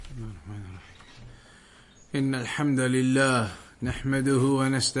إن الحمد لله نحمده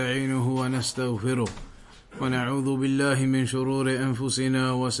ونستعينه ونستغفره ونعوذ بالله من شرور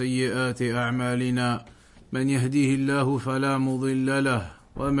أنفسنا وسيئات أعمالنا من يهديه الله فلا مضل له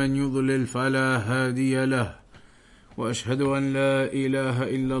ومن يضلل فلا هادي له وأشهد أن لا إله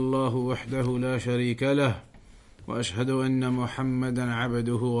إلا الله وحده لا شريك له وأشهد أن محمدا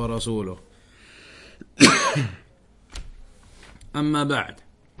عبده ورسوله أما بعد.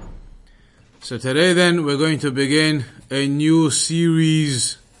 So today then we're going to begin a new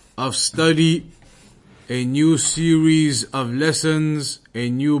series of study, a new series of lessons, a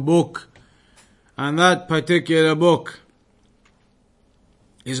new book, and that particular book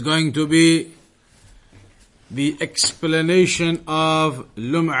is going to be the explanation of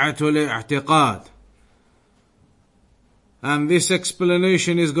Lum'at Itiqad. And this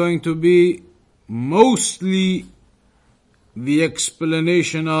explanation is going to be mostly the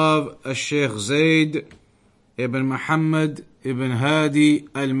explanation of Shaikh Zaid ibn Muhammad ibn Hadi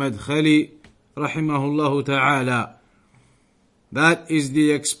al Madkhaly rahimahullah ta'ala. That is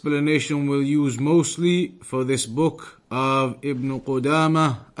the explanation we'll use mostly for this book of Ibn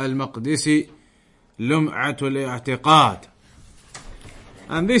Qudamah al-Maqdisi, Lum'at al-I'tiqad.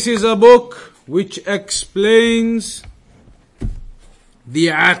 And this is a book which explains the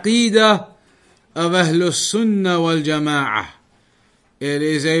Aqidah of Ahlus Sunnah wal Jama'ah. It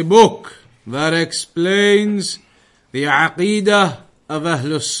is a book that explains the Aqidah of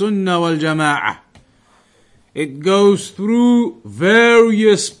Ahlus Sunnah wal Jama'ah. It goes through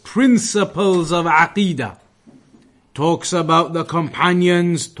various principles of Aqidah. Talks about the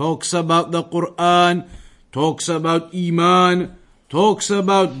companions, talks about the Quran, talks about Iman, talks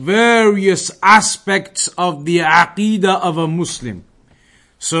about various aspects of the Aqidah of a Muslim.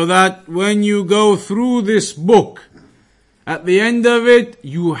 So that when you go through this book, at the end of it,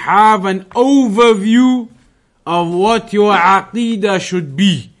 you have an overview of what your Aqidah should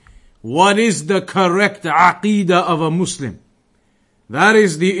be. What is the correct Aqidah of a Muslim? That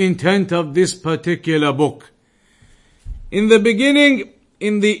is the intent of this particular book. In the beginning,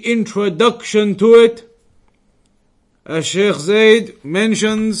 in the introduction to it, Shaikh Zaid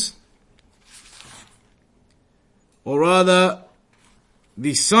mentions, or rather,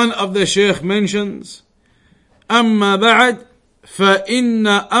 the son of the Shaykh mentions, أما بعد فإن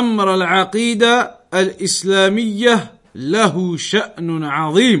أمر العقيدة الإسلامية له شأن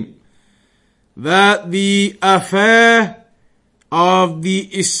عظيم. That the affair of the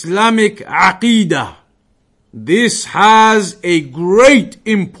Islamic Aqidah, this has a great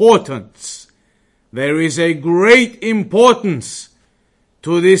importance. There is a great importance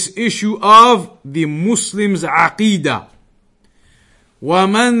to this issue of the Muslims' Aqidah.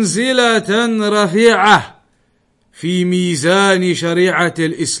 ومنزلة رفيعة في ميزان شريعة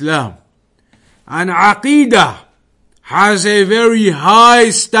الإسلام. And Aqidah has a very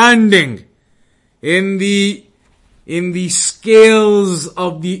high standing in the scales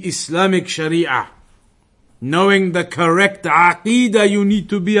of the Islamic Sharia. Knowing the correct Aqidah you need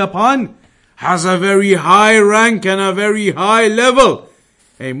to be upon has a very high rank and a very high level.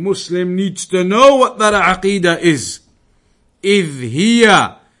 A Muslim needs to know what that Aqidah is. إذ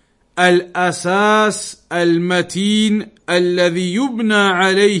هي الأساس المتين الذي يبنى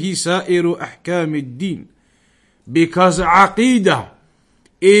عليه سائر أحكام الدين. Because Aqidah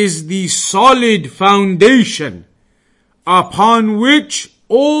is the solid foundation upon which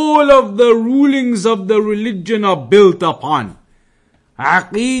all of the rulings of the religion are built upon.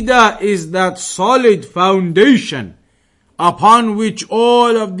 Aqidah is that solid foundation upon which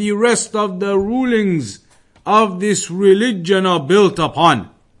all of the rest of the rulings of this religion are built upon.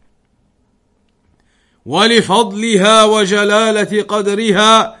 ولفضلها وجلالة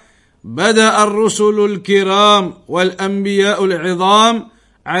قدرها بدأ الرسل الكرام والأنبياء العظام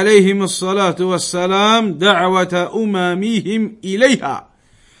عليهم الصلاة والسلام دعوة أممهم إليها.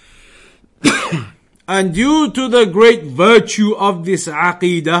 And due to the great virtue of this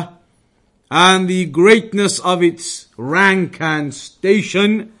Aqidah and the greatness of its rank and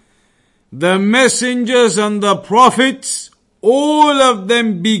station, the messengers and the prophets, all of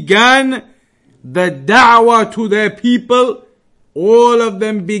them began the da'wah to their people. All of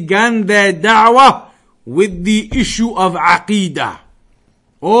them began their da'wah with the issue of Aqidah.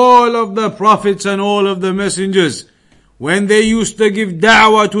 All of the prophets and all of the messengers, when they used to give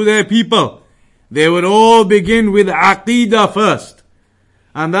da'wah to their people, they would all begin with Aqidah first.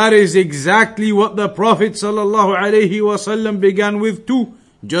 And that is exactly what the Prophet ﷺ began with too.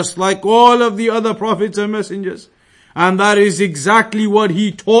 Just like all of the other prophets and messengers. And that is exactly what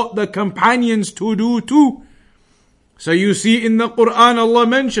he taught the companions to do too. So you see in the Quran Allah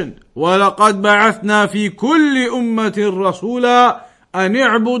mentioned, وَلَقَدْ بَعَثْنَا فِي كُلِّ أُمَّةٍ رَسُولًا أَنِ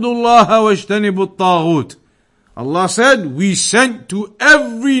اعْبُدُوا اللَّهَ وَاجْتَنِبُوا الطَّاغُوتِ. Allah said, we sent to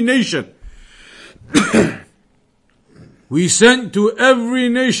every nation, we sent to every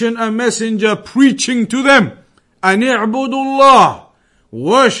nation a messenger preaching to them, أَنِ اعْبُدُوا اللَّهَ,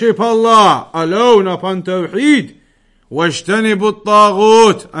 worship Allah alone upon Tawheed, وَاجْتَنِبُوا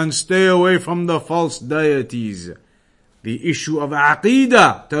الطَّاغُوتِ, and stay away from the false deities. The issue of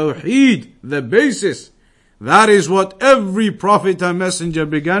Aqidah, Tawheed, the basis. That is what every prophet and messenger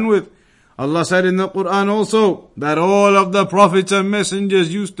began with. Allah said in the Quran also that all of the prophets and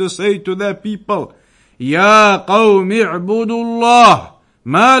messengers used to say to their people, Ya qawmi i'budullah,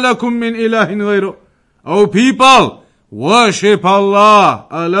 ma lakum min ilahin ghayru. O people, worship Allah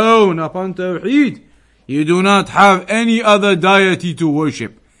alone upon Tawheed. You do not have any other deity to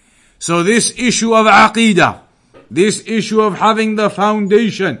worship. So this issue of Aqidah, this issue of having the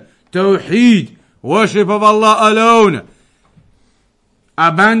foundation, Tawheed, worship of Allah alone,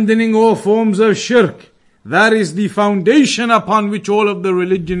 abandoning all forms of shirk, that is the foundation upon which all of the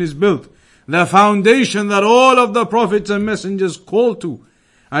religion is built. The foundation that all of the prophets and messengers call to.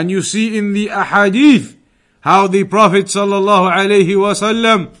 And you see in the ahadith how the Prophet sallallahu alaihi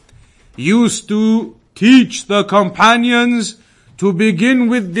wasallam used to teach the companions to begin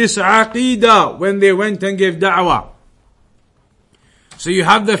with this aqidah when they went and gave da'wah. So you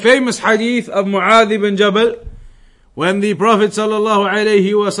have the famous hadith of Muadh ibn Jabal, when the Prophet sallallahu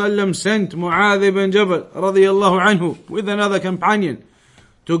alaihi wasallam sent Muadh ibn Jabal radiyallahu anhu with another companion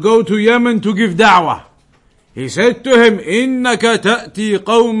to go to Yemen to give da'wah. He said to him, إِنَّكَ تَأْتِي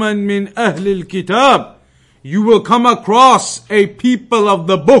قَوْمًا مِنْ أَهْلِ الْكِتَابِ, you will come across a people of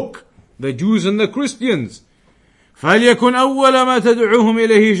the book, the Jews and the Christians. فَلْيَكُنْ أَوَّلَ مَا تَدْعُوهُمْ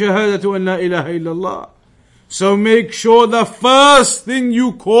إِلَيْهِ شَهَادَةُ أَنْ لَا إِلَهَ إِلَّا اللَّهِ. So make sure the first thing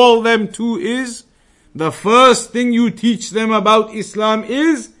you call them to is, the first thing you teach them about Islam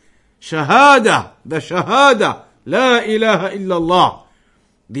is Shahada, the Shahada, La ilaha illallah.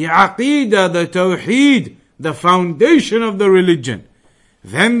 The Aqidah, the Tawheed, the foundation of the religion.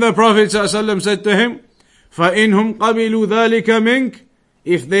 Then the Prophet ﷺ said to him, فَإِنْهُمْ قَبِلُوا ذَلِكَ مِنْكَ,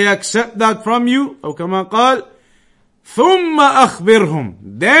 if they accept that from you, أو كما قال, ثُمَّ أَخْبِرْهُمْ,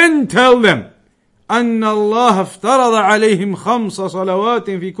 then tell them, أَنَّ اللَّهَ افْتَرَضَ عَلَيْهِمْ خَمْسَ صَلَوَاتٍ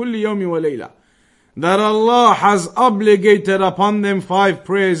فِي كُلِّ يَوْمٍ وَلَيْلَةٍ, that Allah has obligated upon them 5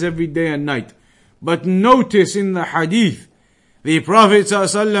 prayers every day and night. But notice in the hadith, the Prophet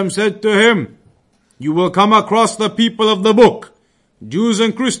ﷺ said to him, you will come across the people of the book, Jews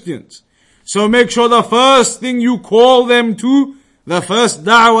and Christians. So make sure the first thing you call them to, the first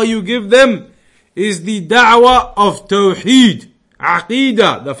da'wah you give them, is the da'wah of Tawheed,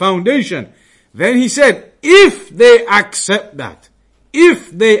 Aqidah, the foundation. Then he said, if they accept that,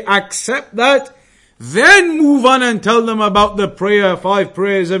 then move on and tell them about the prayer, 5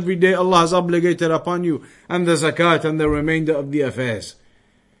 prayers every day Allah has obligated upon you, and the zakat and the remainder of the affairs.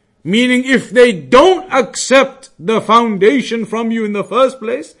 Meaning if they don't accept the foundation from you in the first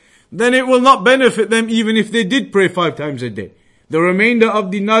place, then it will not benefit them even if they did pray 5 times a day. The remainder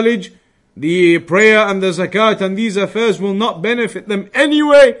of the knowledge, the prayer and the zakat and these affairs will not benefit them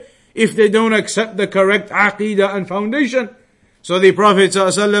anyway if they don't accept the correct aqidah and foundation. So the Prophet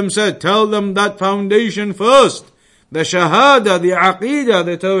ﷺ said, tell them that foundation first, the shahada, the aqidah,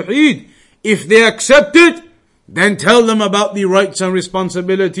 the tawheed. If they accept it, then tell them about the rights and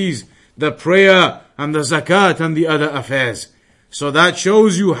responsibilities, the prayer and the zakat and the other affairs. So that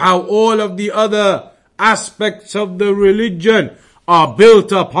shows you how all of the other aspects of the religion are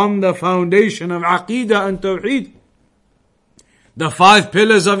built upon the foundation of aqidah and tawheed. The 5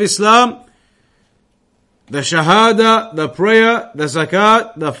 pillars of Islam, the shahada, the prayer, the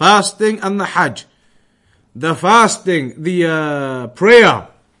zakat, the fasting and the hajj. The fasting, the prayer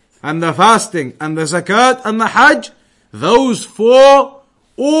and the fasting and the zakat and the hajj, those 4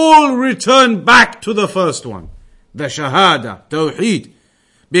 all return back to the first one, the shahada, tawheed.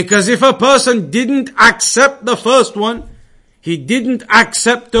 Because if a person didn't accept the first one, he didn't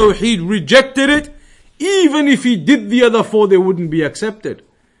accept tawheed, rejected it, even if he did the other 4, they wouldn't be accepted.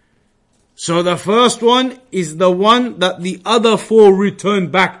 So the first one is the one that the other 4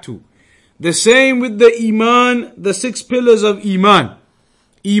 return back to. The same with the iman, the 6 pillars of iman.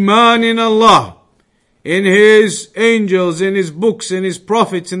 Iman in Allah, in His angels, in His books, in His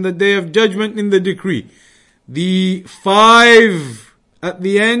prophets, in the day of judgment, in the decree. The 5 at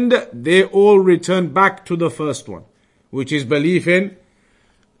the end, they all return back to the first one, which is belief in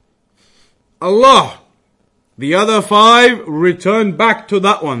Allah. The other 5 return back to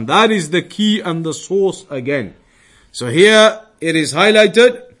that one. That is the key and the source again. So here it is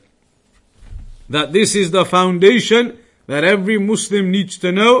highlighted that this is the foundation that every Muslim needs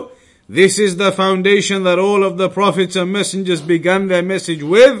to know. This is the foundation that all of the prophets and messengers began their message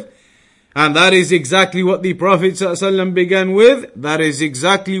with. And that is exactly what the Prophet ﷺ began with. That is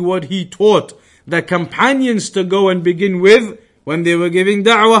exactly what he taught the companions to go and begin with when they were giving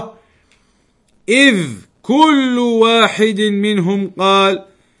da'wah. إِذْ كُلُّ وَاحِدٍ مِّنْهُمْ قَالَ,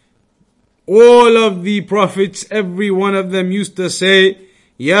 all of the prophets, every one of them used to say,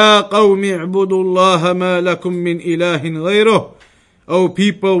 يَا قَوْمِ اعْبُدُوا اللَّهَ مَا لَكُمْ مِنْ إِلَهٍ غَيْرُهُ. O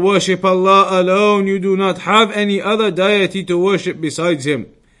people, worship Allah alone. You do not have any other deity to worship besides Him.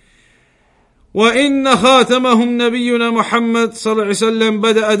 وإن خاتمهم نبينا محمد صلى الله عليه وسلم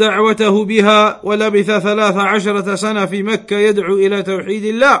بدأ دعوته بها ولبث 13 سنة في مكة يدعو إلى توحيد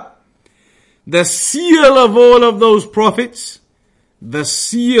الله. The seal of all of those prophets, the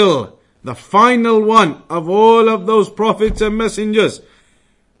seal, the final one of all of those prophets and messengers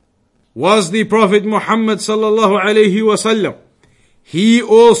was the Prophet Muhammad sallallahu alayhi wa sallam. He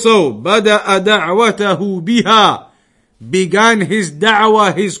also بدأ دعوته بها, began his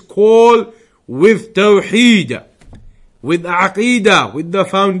da'wah, his call, with tawheed, with aqidah, with the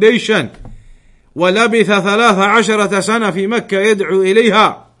foundation. وَلَبِثَ 13 سَنَةً فِي مَكَّةَ يَدْعُو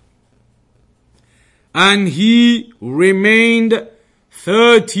إِلَيْهَا. And he remained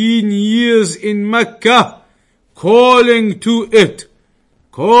 13 years in Mecca, calling to it,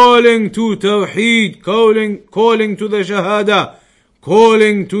 calling to tawheed, calling to the shahada,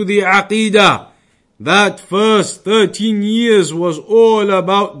 calling to the aqidah. That first 13 years was all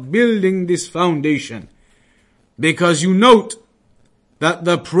about building this foundation. Because you note that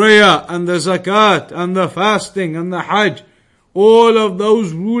the prayer and the zakat and the fasting and the hajj, all of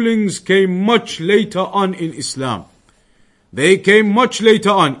those rulings came much later on in Islam. They came much later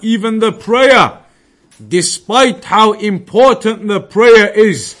on. Even the prayer, despite how important the prayer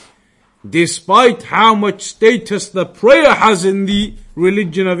is, despite how much status the prayer has in the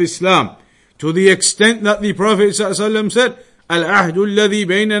religion of Islam, to the extent that the Prophet ﷺ said, الْعَهْدُ الَّذِي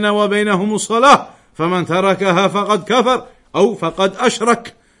بَيْنَنَا وَبَيْنَهُمُ الصَّلَاةِ فَمَنْ تَرَكَهَا فَقَدْ كَفَرْ أو فَقَدْ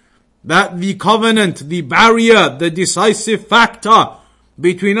أَشْرَكَ. That the covenant, the barrier, the decisive factor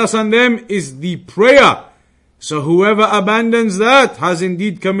between us and them is the prayer. So whoever abandons that has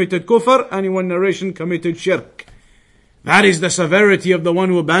indeed committed kufr, and in one narration committed shirk. That is the severity of the one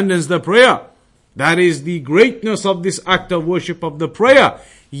who abandons the prayer. That is the greatness of this act of worship of the prayer.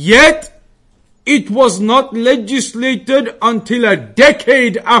 Yet, it was not legislated until a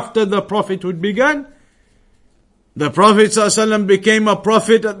decade after the prophethood began. The Prophet ﷺ became a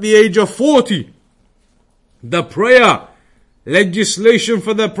prophet at the age of 40. The prayer, legislation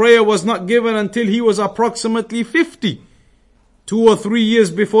for the prayer was not given until he was approximately 50, 2 or 3 years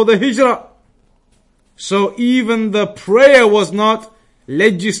before the hijrah. So even the prayer was not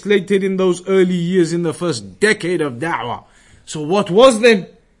legislated in those early years, in the first decade of da'wah. So what was then?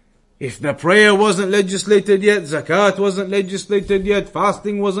 If the prayer wasn't legislated yet, zakat wasn't legislated yet,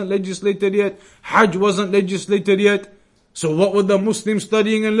 fasting wasn't legislated yet, hajj wasn't legislated yet, so what were the Muslims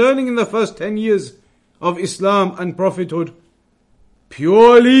studying and learning in the first 10 years of Islam and prophethood?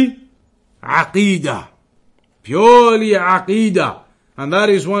 Purely aqidah. Purely aqidah. And that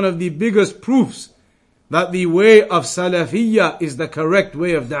is one of the biggest proofs that the way of Salafiyya is the correct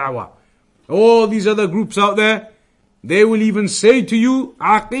way of da'wah. All these other groups out there, they will even say to you,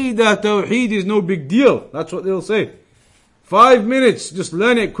 Aqidah, Tawheed is no big deal. That's what they'll say. 5 minutes, just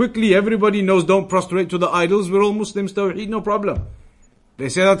learn it quickly. Everybody knows, don't prostrate to the idols. We're all Muslims, Tawheed, no problem. They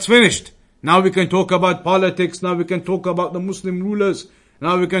say that's finished. Now we can talk about politics. Now we can talk about the Muslim rulers.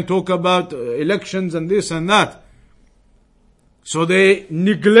 Now we can talk about elections and this and that. So they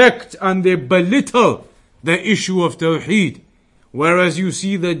neglect and they belittle the issue of Tawheed. Whereas you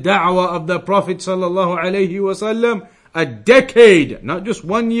see the da'wah of the Prophet sallallahu alaihi wasallam, a decade, not just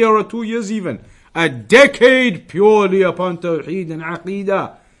 1 year or 2 years even, a decade purely upon Tawheed and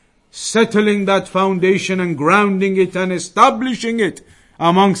Aqidah, settling that foundation and grounding it and establishing it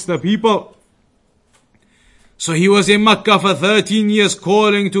amongst the people. So he was in Makkah for 13 years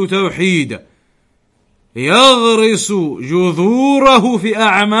calling to Tawheed. يغرس جذوره في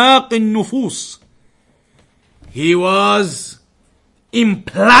أعماق النفوس. He was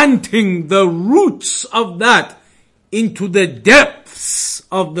implanting the roots of that into the depths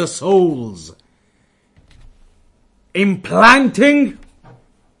of the souls. Implanting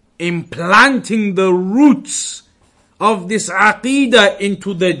the roots of this aqidah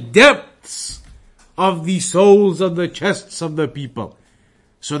into the depths of the souls of the chests of the people.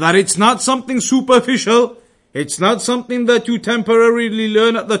 So that it's not something superficial, it's not something that you temporarily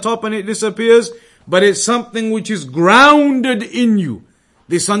learn at the top and it disappears, but it's something which is grounded in you.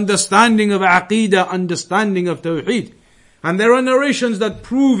 This understanding of Aqidah, understanding of Tawheed. And there are narrations that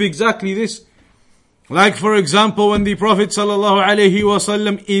prove exactly this. Like for example, when the Prophet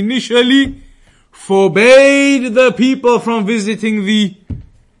ﷺ initially forbade the people from visiting the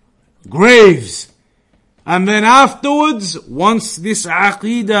graves. And then afterwards, once this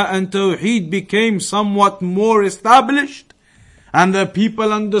Aqidah and Tawheed became somewhat more established, and the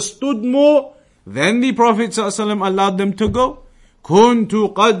people understood more, then the Prophet ﷺ allowed them to go.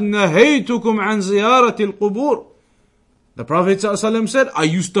 كُنْتُ قَدْ نَهَيْتُكُمْ عَنْ زِيَارَةِ الْقُبُورِ. The Prophet ﷺ said, I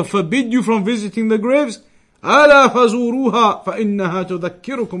used to forbid you from visiting the graves. أَلَا فَزُورُوهَا فَإِنَّهَا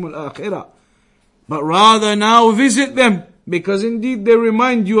تُذَكِّرُكُمُ الْآخِرَةِ. But rather now visit them, because indeed they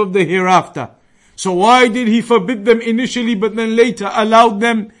remind you of the hereafter. So why did he forbid them initially, but then later allowed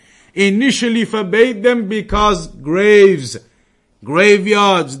them? Initially forbade them because graves,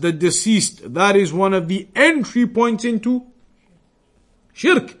 graveyards, the deceased, that is one of the entry points into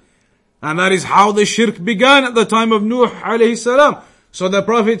shirk. And that is how the shirk began at the time of Nuh alayhi salam. So the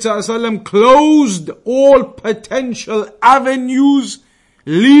Prophet ﷺ closed all potential avenues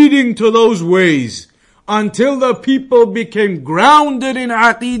leading to those ways until the people became grounded in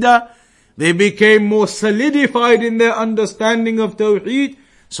Aqidah. They became more solidified in their understanding of Tawheed.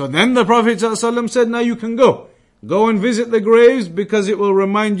 So then the Prophet ﷺ said, now you can go. Go and visit the graves because it will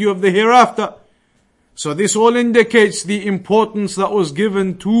remind you of the hereafter. So this all indicates the importance that was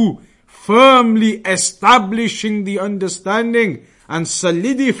given to firmly establishing the understanding and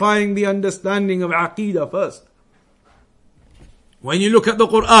solidifying the understanding of Aqidah first. When you look at the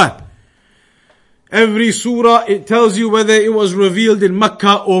Quran, every surah, it tells you whether it was revealed in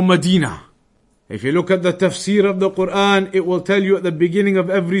Mecca or Medina. If you look at the tafsir of the Quran, it will tell you at the beginning of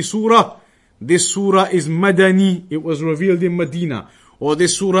every surah, this surah is Madani, it was revealed in Medina. Or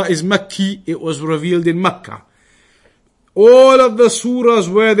this surah is Makki, it was revealed in Mecca. All of the surahs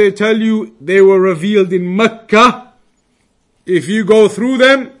where they tell you they were revealed in Mecca, if you go through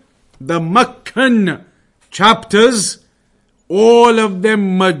them, the Meccan chapters, all of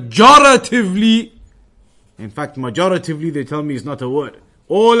them majoritively, in fact majoritively they tell me is not a word,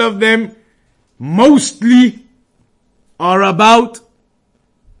 all of them mostly are about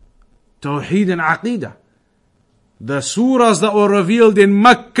Tawheed and Aqidah. The surahs that were revealed in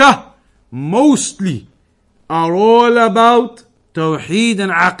Mecca mostly are all about Tawheed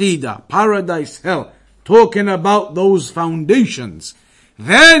and Aqidah, paradise, hell, talking about those foundations.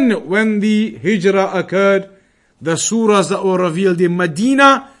 Then when the Hijrah occurred, the surahs that were revealed in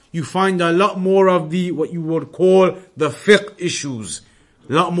Medina, you find a lot more of the, what you would call the fiqh issues.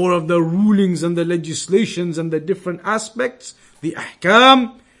 A lot more of the rulings and the legislations and the different aspects, the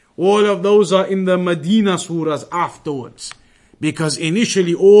ahkam, all of those are in the Medina surahs afterwards. Because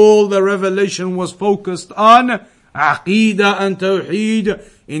initially all the revelation was focused on Aqidah and Tawheed,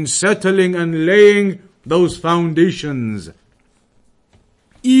 in settling and laying those foundations.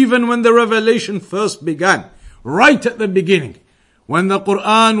 Even when the revelation first began, right at the beginning, when the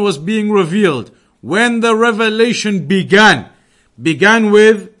Quran was being revealed, when the revelation began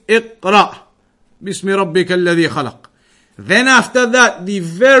with Iqra, Bismi Rabbika alladhi khalaq. Then after that, the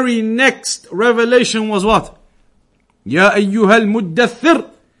very next revelation was what? Ya ayyuhal muddathir.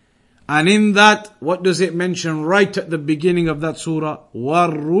 And in that, what does it mention right at the beginning of that surah?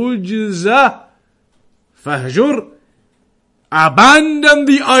 وَالرُّجْزَ فَهْجُرْ. Abandon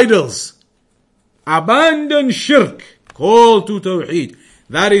the idols. Abandon shirk. Call to Tawheed.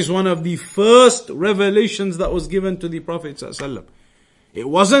 That is one of the first revelations that was given to the Prophet ﷺ. It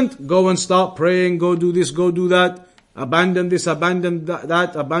wasn't go and start praying, go do this, go do that, abandon this, abandon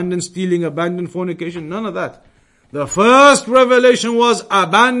that, abandon stealing, abandon fornication, none of that. The first revelation was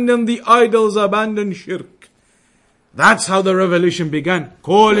abandon the idols, abandon shirk. That's how the revelation began.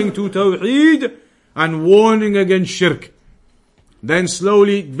 Calling to Tawheed and warning against shirk. Then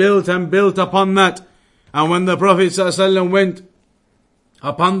slowly built and built upon that. And when the Prophet ﷺ went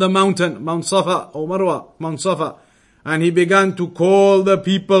upon the mountain, Mount Safa or Marwa, Mount Safa, and he began to call the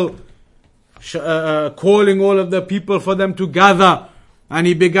people, calling all of the people for them to gather, and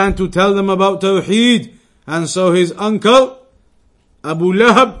he began to tell them about Tawheed. And so his uncle, Abu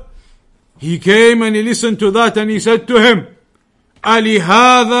Lahab, he came and he listened to that and he said to him,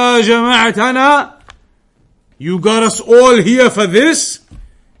 أَلِهَذَا جَمَعْتَنَا. You got us all here for this?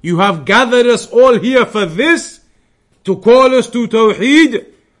 You have gathered us all here for this? To call us to Tawheed?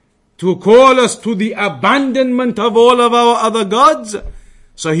 To call us to the abandonment of all of our other gods?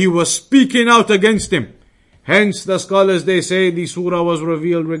 So he was speaking out against him. Hence the scholars, they say the surah was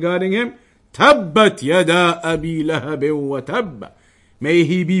revealed regarding him. Tabbat yada abi lahab wa tab. May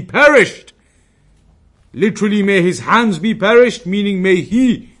he be perished. Literally, may his hands be perished, meaning may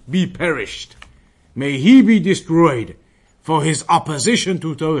he be perished. May he be destroyed for his opposition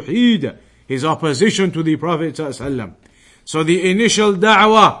to Tawheed, his opposition to the Prophet ﷺ. So the initial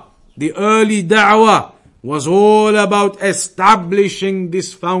da'wah, the early da'wah, was all about establishing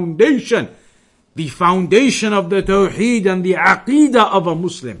this foundation, the foundation of the Tawheed and the Aqidah of a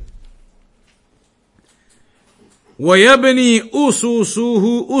Muslim. وَيَبْنِي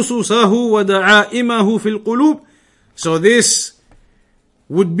أُسُسَهُ وَدَعَائِمَهُ فِي الْقُلُوبِ. So this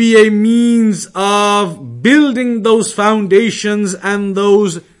would be a means of building those foundations and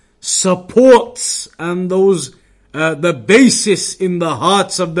those supports and those the basis in the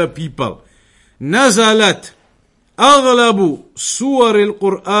hearts of the people. نزلت أغلب سور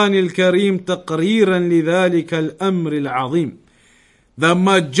القرآن الكريم تقريرا لذلك الأمر العظيم. The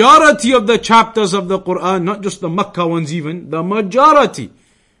majority of the chapters of the Quran, not just the Makkah ones even, the majority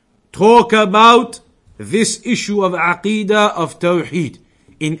talk about this issue of Aqidah, of Tawheed,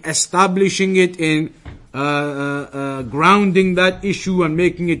 in establishing it, in grounding that issue and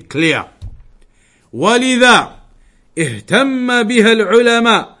making it clear. وَلِذَا اهتم بها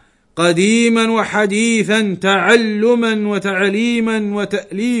العلماء قديما وحديثا تعلما وتعليما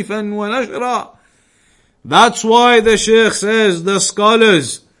وتأليفا ونشرا. That's why the Shaykh says the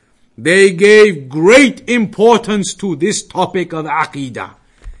scholars, they gave great importance to this topic of Aqidah.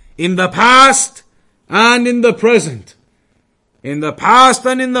 In the past and in the present. In the past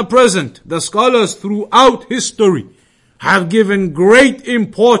and in the present, the scholars throughout history have given great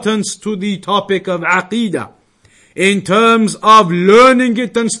importance to the topic of Aqidah. In terms of learning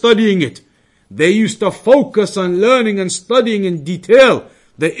it and studying it. They used to focus on learning and studying in detail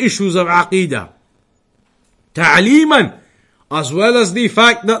the issues of Aqidah. Ta'liman, as well as the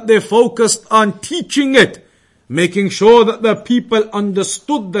fact that they focused on teaching it, making sure that the people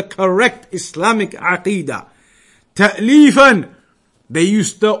understood the correct Islamic Aqidah. Ta'lifan, they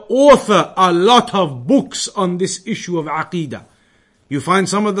used to author a lot of books on this issue of Aqidah. You find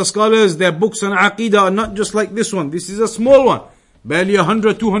some of the scholars, their books on Aqidah are not just like this one. This is a small one, barely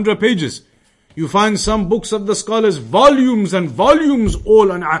 100, 200 pages. You find some books of the scholars, volumes and volumes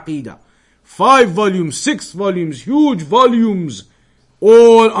all on Aqidah. 5 volumes, 6 volumes, huge volumes,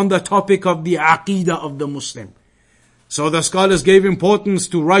 all on the topic of the Aqidah of the Muslim. So the scholars gave importance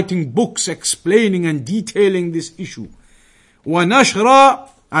to writing books explaining and detailing this issue. وَنَشْرًا,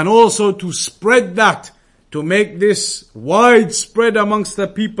 and also to spread that, to make this widespread amongst the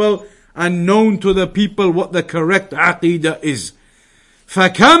people and known to the people what the correct Aqidah is.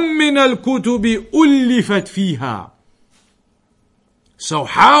 فَكَمْ مِنَ الْكُتُبِ أُلِّفَتْ فِيهَا. So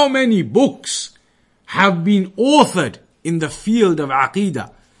how many books have been authored in the field of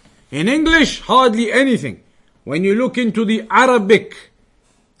Aqidah? In English, hardly anything. When you look into the Arabic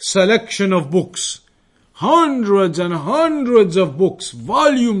selection of books, hundreds and hundreds of books,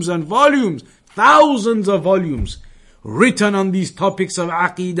 volumes and volumes, thousands of volumes written on these topics of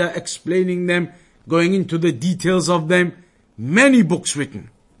Aqidah, explaining them, going into the details of them. Many books written.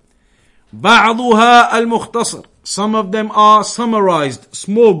 بعضها المختصر. Some of them are summarized,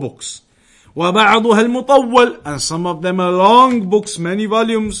 small books. وبعضها المطول. And some of them are long books, many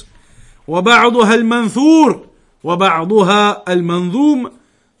volumes. وبعضها المنثور. وبعضها المنظوم.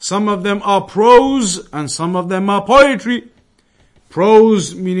 Some of them are prose and some of them are poetry.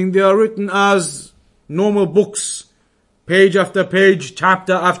 Prose meaning they are written as normal books, page after page,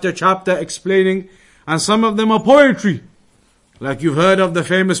 chapter after chapter explaining. And some of them are poetry. Like you've heard of the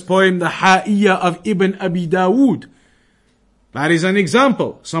famous poem, the Ha'iyya of Ibn Abi Dawood. That is an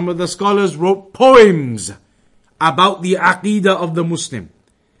example. Some of the scholars wrote poems about the Aqidah of the Muslim.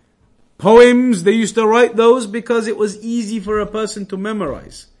 Poems, they used to write those because it was easy for a person to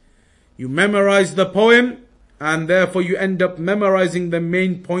memorize. You memorize the poem and therefore you end up memorizing the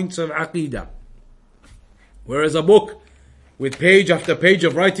main points of Aqidah. Whereas a book with page after page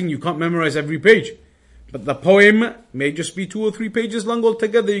of writing, you can't memorize every page. But the poem may just be 2 or 3 pages long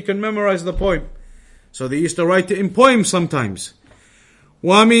altogether. You can memorize the poem. So they used to write it in poems sometimes.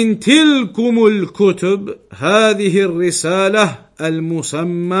 وَمِن تِلْكُمُ الْكُتُبِ هَذِهِ الرِّسَالَةِ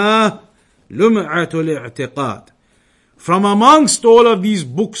الْمُسَمَّى لُمْعَةُ الْإِعْتِقَادِ. From amongst all of these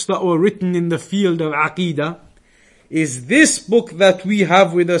books that were written in the field of Aqidah, is this book that we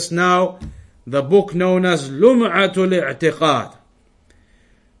have with us now, the book known as لُمْعَةُ الْإِعْتِقَادِ.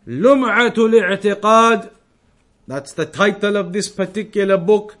 Lum'atul Itiqad, that's the title of this particular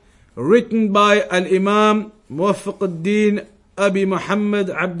book, written by Al-Imam Muwaffiq al-Din Abi Muhammad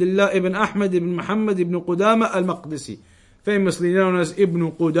Abdullah ibn Ahmad ibn Muhammad ibn Qudama al-Maqdisi, famously known as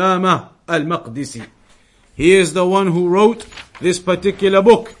Ibn Qudama al-Maqdisi. He is the one who wrote this particular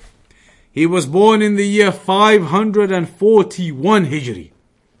book. He was born in the year 541 Hijri,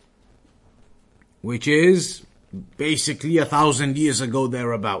 which is basically 1,000 years ago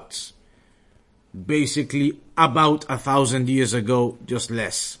thereabouts. Basically about 1,000 years ago, just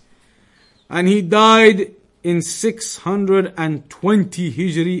less. And he died in 620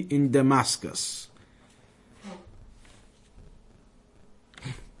 Hijri in Damascus.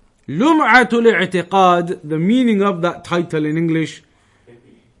 Lum'atul Itiqad, the meaning of that title in English,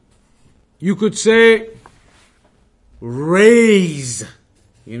 you could say rays.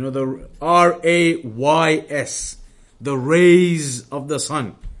 You know, the R-A-Y-S, the rays of the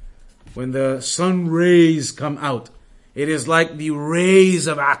sun. When the sun rays come out, it is like the rays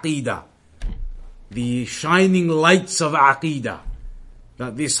of Aqidah, the shining lights of Aqidah,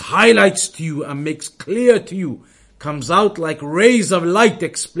 that this highlights to you and makes clear to you, comes out like rays of light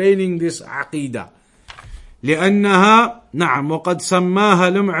explaining this Aqidah. لأنها نعم وقد سماها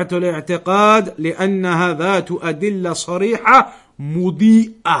لمعة الاعتقاد لأنها ذات أدلة صريحة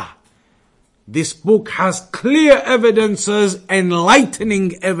مضيئة. This book has clear evidences,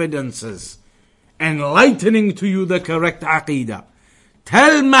 enlightening evidences, enlightening to you the correct Aqidah.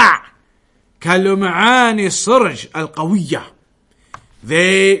 تلمع كلمعان السرج القوية.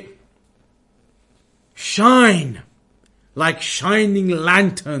 They shine like shining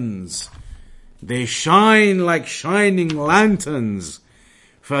lanterns. They shine like shining lanterns.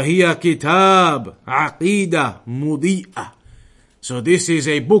 فهي كتاب عقيدة مضيئة. So this is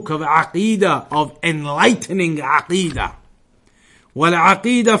a book of Aqidah, of enlightening Aqidah.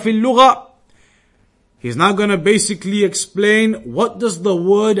 والعقيدة في اللغة. He's now going to basically explain what does the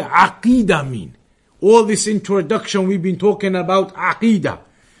word Aqidah mean. All this introduction we've been talking about Aqidah.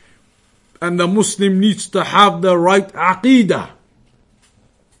 And the Muslim needs to have the right Aqidah.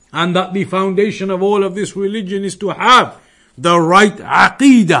 And that the foundation of all of this religion is to have the right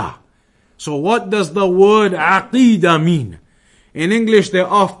Aqidah. So what does the word Aqidah mean? In English, they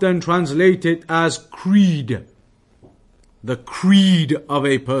often translate it as creed. The creed of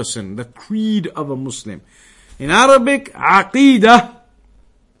a person, the creed of a Muslim. In Arabic, عقيدة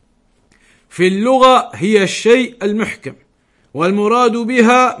في اللغة هي الشيء المحكم والمراد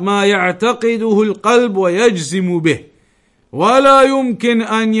بها ما يعتقده القلب ويجزم به ولا يمكن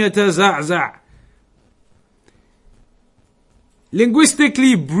أن يتزعزع.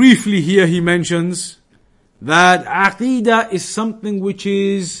 Linguistically, briefly here he mentions that Aqidah is something which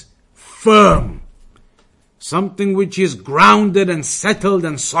is firm, something which is grounded and settled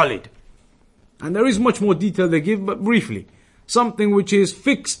and solid. And there is much more detail they give, but briefly, something which is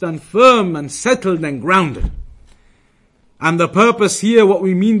fixed and firm and settled and grounded. And the purpose here, what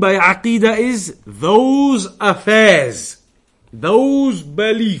we mean by Aqidah is those affairs, those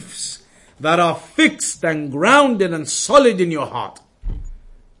beliefs that are fixed and grounded and solid in your heart.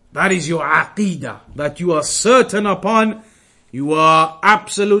 That is your Aqidah, that you are certain upon, you are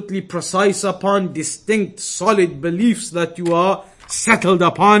absolutely precise upon, distinct, solid beliefs that you are settled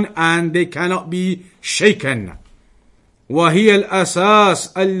upon and they cannot be shaken. وَهِيَ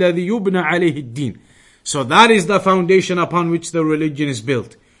الْأَسَاسِ الَّذِي يُبْنَى عَلَيْهِ الدِّينِ. So that is the foundation upon which the religion is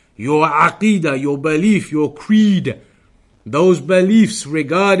built. Your Aqidah, your belief, your creed, those beliefs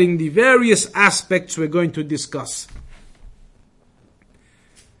regarding the various aspects we're going to discuss.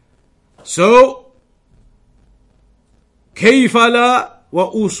 So, كيف لا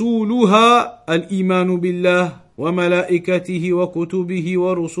وأصولها الإيمان بالله وملائكته وكتبه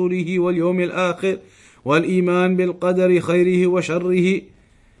ورسله واليوم الآخر والإيمان بالقدر خيره وشره.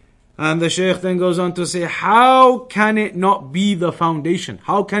 And the Shaykh then goes on to say, how can it not be the foundation?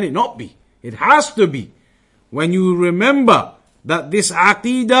 How can it not be? It has to be. When you remember that this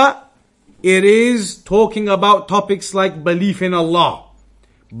Aqidah, it is talking about topics like belief in Allah,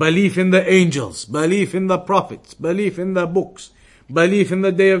 belief in the angels, belief in the prophets, belief in the books, belief in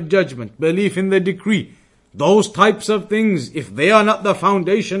the day of judgment, belief in the decree. Those types of things, if they are not the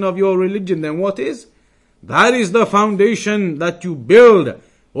foundation of your religion, then what is? That is the foundation that you build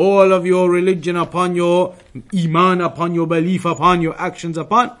all of your religion upon, your iman upon, your belief upon, your actions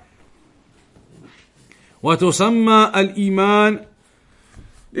upon. وَتُسَمَّى الْإِيمَانِ.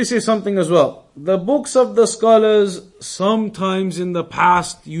 This is something as well. The books of the scholars, sometimes in the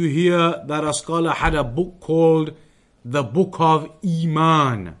past you hear that a scholar had a book called the Book of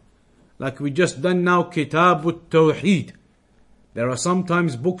Iman. Like we just done now, Kitabut Tawheed. There are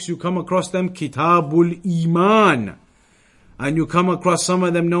sometimes books you come across them, Kitabul Iman. And you come across some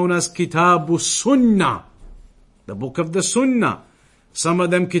of them known as Kitabul Sunnah, the book of the Sunnah. Some of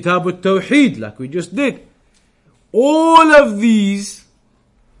them Kitabut Tawheed, like we just did. All of these,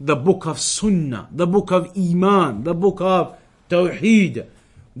 the book of Sunnah, the book of Iman, the book of Tawheed,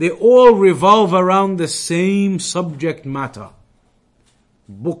 they all revolve around the same subject matter.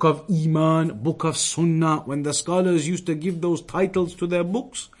 Book of Iman, Book of Sunnah. When the scholars used to give those titles to their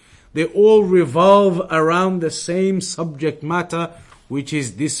books, they all revolve around the same subject matter, which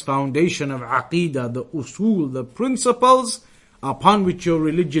is this foundation of Aqidah, the usul, the principles upon which your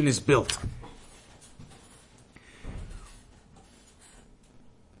religion is built.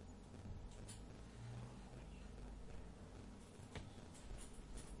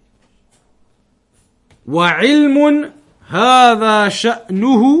 وعلم هذا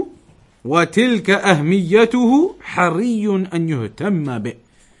شأنه وتلك أهميته حري أن يهتم به.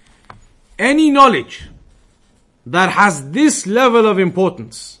 Any knowledge that has this level of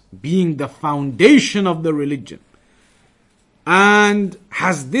importance, being the foundation of the religion, and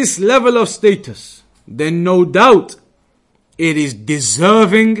has this level of status, then no doubt it is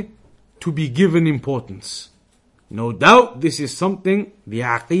deserving to be given importance. No doubt this is something, the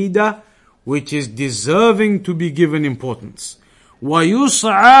Aqidah, which is deserving to be given importance.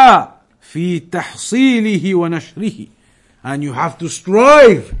 وَيُسْعَى فِي تَحْصِيلِهِ وَنَشْرِهِ. And you have to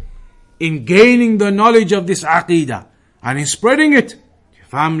strive in gaining the knowledge of this Aqidah and in spreading it to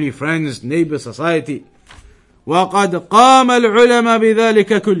family, friends, neighbors, society. وَقَدْ قَامَ الْعُلَمَا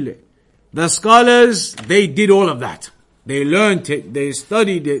بِذَلِكَ كُلِّهِ. The scholars, they did all of that. They learned it, they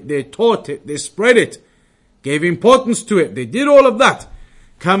studied it, they taught it, they spread it, gave importance to it. They did all of that.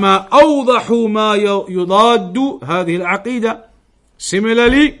 كما أوضحوا ما يضاد هذه العقيدة.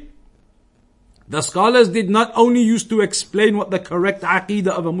 Similarly, the scholars did not only used to explain what the correct aqidah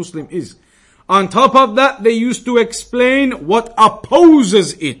of a Muslim is. On top of that, they used to explain what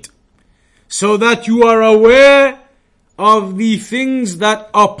opposes it, so that you are aware of the things that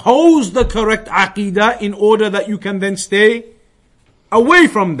oppose the correct aqidah in order that you can then stay away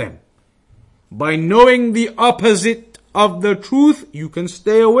from them. By knowing the opposite of the truth, you can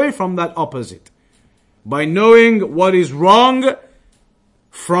stay away from that opposite. By knowing what is wrong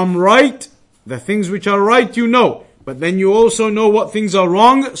from right, the things which are right you know, but then you also know what things are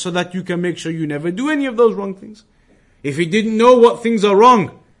wrong so that you can make sure you never do any of those wrong things. If you didn't know what things are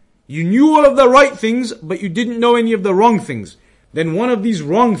wrong, you knew all of the right things, but you didn't know any of the wrong things, then one of these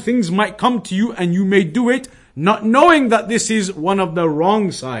wrong things might come to you and you may do it not knowing that this is one of the wrong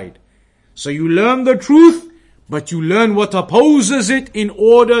side. So you learn the truth, but you learn what opposes it in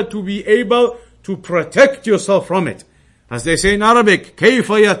order to be able to protect yourself from it. As they say in Arabic, كيف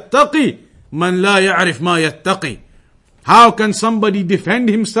يتقي من لا يعرف ما يتقي. How can somebody defend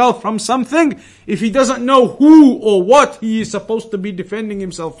himself from something if he doesn't know who or what he is supposed to be defending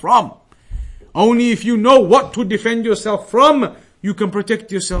himself from? Only if you know what to defend yourself from, you can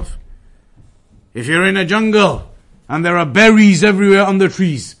protect yourself. If you're in a jungle and there are berries everywhere on the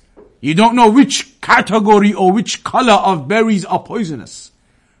trees, you don't know which category or which color of berries are poisonous.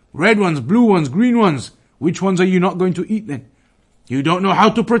 Red ones, blue ones, green ones. Which ones are you not going to eat then? You don't know how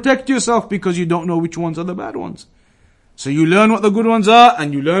to protect yourself because you don't know which ones are the bad ones. So you learn what the good ones are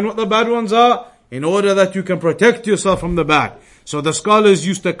and you learn what the bad ones are in order that you can protect yourself from the bad. So the scholars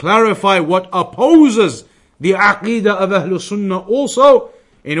used to clarify what opposes the Aqidah of Ahlul Sunnah also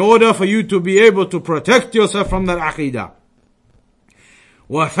in order for you to be able to protect yourself from that Aqidah.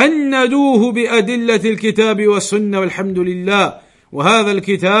 وفندوه بأدلة الكتاب والسنة والحمد لله. وهذا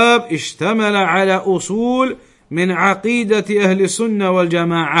الكتاب اشتمل على أصول من عقيدة أهل السنة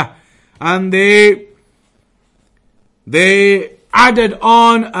والجماعة. And they added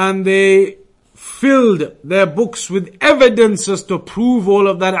on and they filled their books with evidences to prove all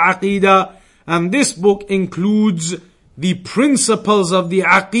of that aqidah. And this book includes the principles of the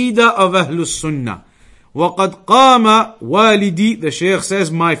aqidah of Ahlus Sunnah. وَقَدْ قَامَ وَالِدِي. The Shaykh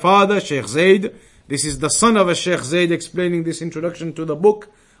says, my father, Shaykh Zaid. This is the son of a Shaykh Zaid explaining this introduction to the book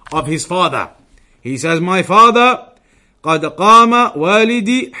of his father. He says, my father, قَدْ قَامَ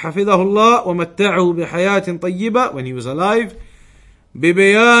وَالِدِي حَفِظَهُ اللَّهُ وَمَتَّعُهُ بِحَيَاةٍ طَيِّبَةٍ. When he was alive,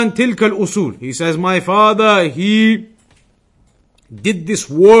 بِبَيَانِ تِلْكَ الْأُصُولِ. He says, my father, he did this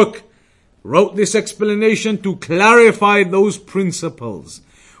work, wrote this explanation to clarify those principles.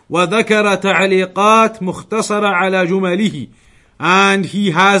 وَذَكَرَ تَعْلِيقَاتٍ مُخْتَصَرَ عَلَى جُمَلِهِ. And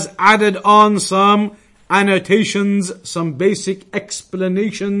he has added on some annotations, some basic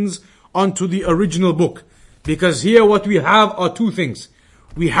explanations onto the original book. Because here what we have are two things.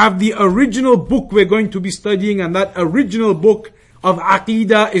 We have the original book we're going to be studying, and that original book of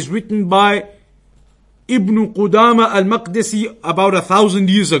Aqidah is written by Ibn Qudama al-Maqdisi about 1,000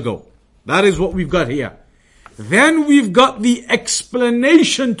 years ago. That is what we've got here. Then we've got the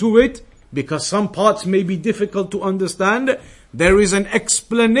explanation to it, because some parts may be difficult to understand. There is an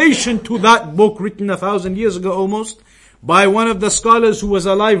explanation to that book written 1,000 years ago almost, by one of the scholars who was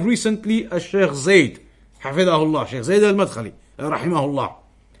alive recently, Shaikh Zaid, Hafidahullah, Shaikh Zaid al Madkhaly, Rahimahullah.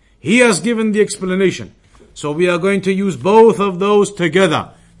 He has given the explanation. So we are going to use both of those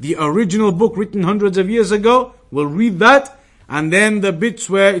together. The original book written hundreds of years ago, we'll read that. And then the bits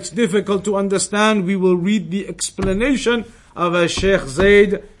where it's difficult to understand, we will read the explanation of a Shaikh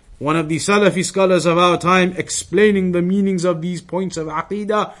Zaid, one of the Salafi scholars of our time, explaining the meanings of these points of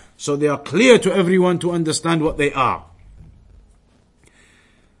Aqidah, so they are clear to everyone to understand what they are.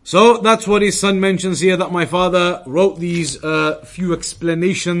 So that's what his son mentions here, that my father wrote these few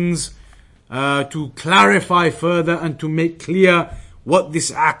explanations to clarify further and to make clear what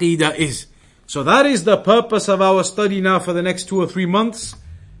this Aqidah is. So that is the purpose of our study now for the next 2 or 3 months.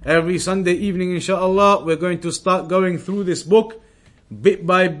 Every Sunday evening, inshallah, we're going to start going through this book, bit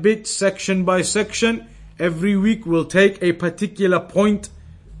by bit, section by section. Every week we'll take a particular point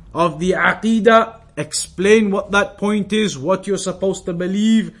of the Aqidah, explain what that point is, what you're supposed to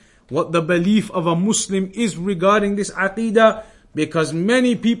believe, what the belief of a Muslim is regarding this Aqidah, because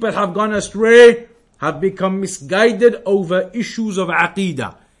many people have gone astray, have become misguided over issues of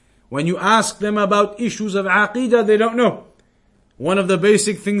Aqidah. When you ask them about issues of Aqidah, they don't know. One of the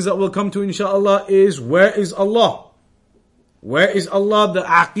basic things that we'll come to inshallah is, where is Allah? Where is Allah? The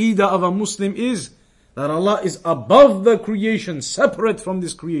Aqidah of a Muslim is that Allah is above the creation, separate from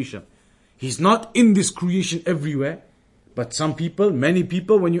this creation. He's not in this creation everywhere. But some people, many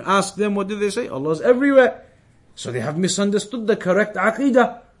people, when you ask them, what do they say? Allah is everywhere. So they have misunderstood the correct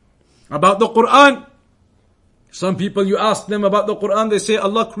Aqidah about the Quran. Some people, you ask them about the Quran, they say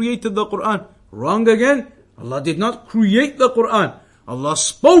Allah created the Quran. Wrong again. Allah did not create the Quran. Allah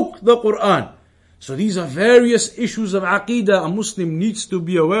spoke the Quran. So these are various issues of Aqidah a Muslim needs to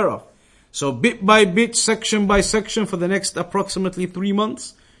be aware of. So bit by bit, section by section for the next approximately 3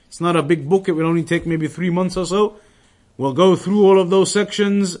 months. It's not a big book, it will only take maybe 3 months or so. We'll go through all of those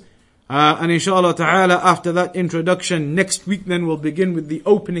sections. And inshallah ta'ala, after that introduction, next week then we'll begin with the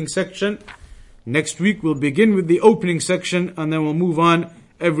opening section. Next week we'll begin with the opening section and then we'll move on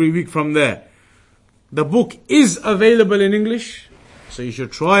every week from there. The book is available in English, so you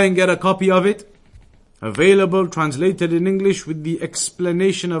should try and get a copy of it. Available, translated in English with the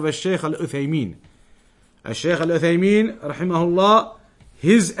explanation of Shaykh Al Uthaymin. Shaykh Al Uthaymin, rahimahullah,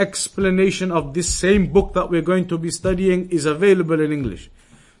 his explanation of this same book that we're going to be studying is available in English.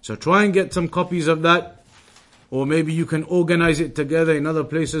 So try and get some copies of that. Or maybe you can organize it together. In other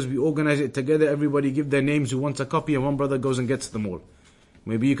places we organize it together. Everybody give their names who wants a copy and one brother goes and gets them all.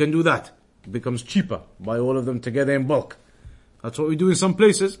 Maybe you can do that. It becomes cheaper. Buy all of them together in bulk. That's what we do in some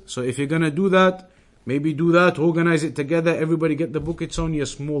places. So if you're going to do that, maybe do that. Organize it together. Everybody get the book. It's only a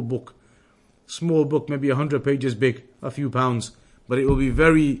small book. Small book, maybe 100 pages big. A few pounds. But it will be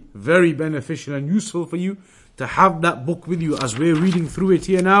very, very beneficial and useful for you to have that book with you. As we're reading through it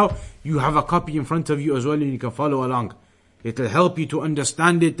here now, you have a copy in front of you as well and you can follow along. It will help you to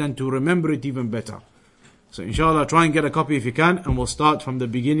understand it and to remember it even better. So inshallah, try and get a copy if you can, and we'll start from the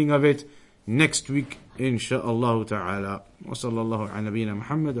beginning of it next week, inshallah ta'ala. Wa sallallahu ala nabiyyina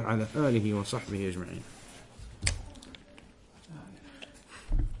Muhammad wa ala alihi wa sahbihi ajma'in.